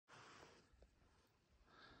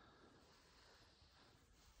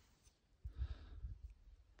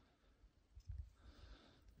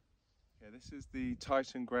This is the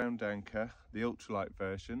Titan Ground Anchor, the Ultralight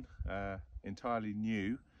version, entirely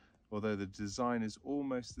new, although the design is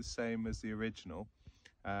almost the same as the original.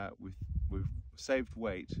 We've saved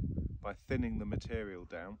weight by thinning the material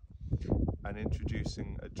down and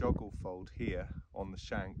introducing a joggle fold here on the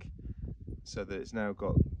shank, so that it's now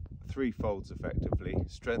got 3 folds effectively,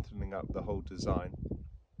 strengthening up the whole design.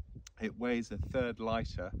 It weighs a third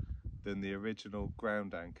lighter than the original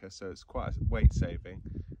ground anchor, so it's quite weight saving.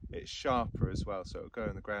 It's sharper as well, so it'll go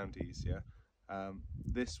in the ground easier.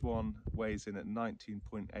 This one weighs in at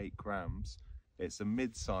 19.8 grams. It's a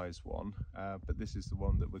mid-size one, but this is the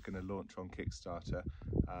one that we're going to launch on Kickstarter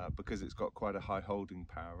because it's got quite a high holding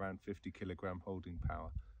power, around 50 kilogram holding power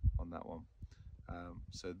on that one.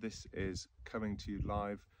 So this is coming to you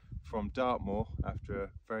live from Dartmoor after a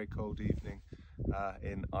very cold evening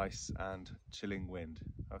in ice and chilling wind.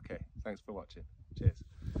 Okay, thanks for watching. Cheers.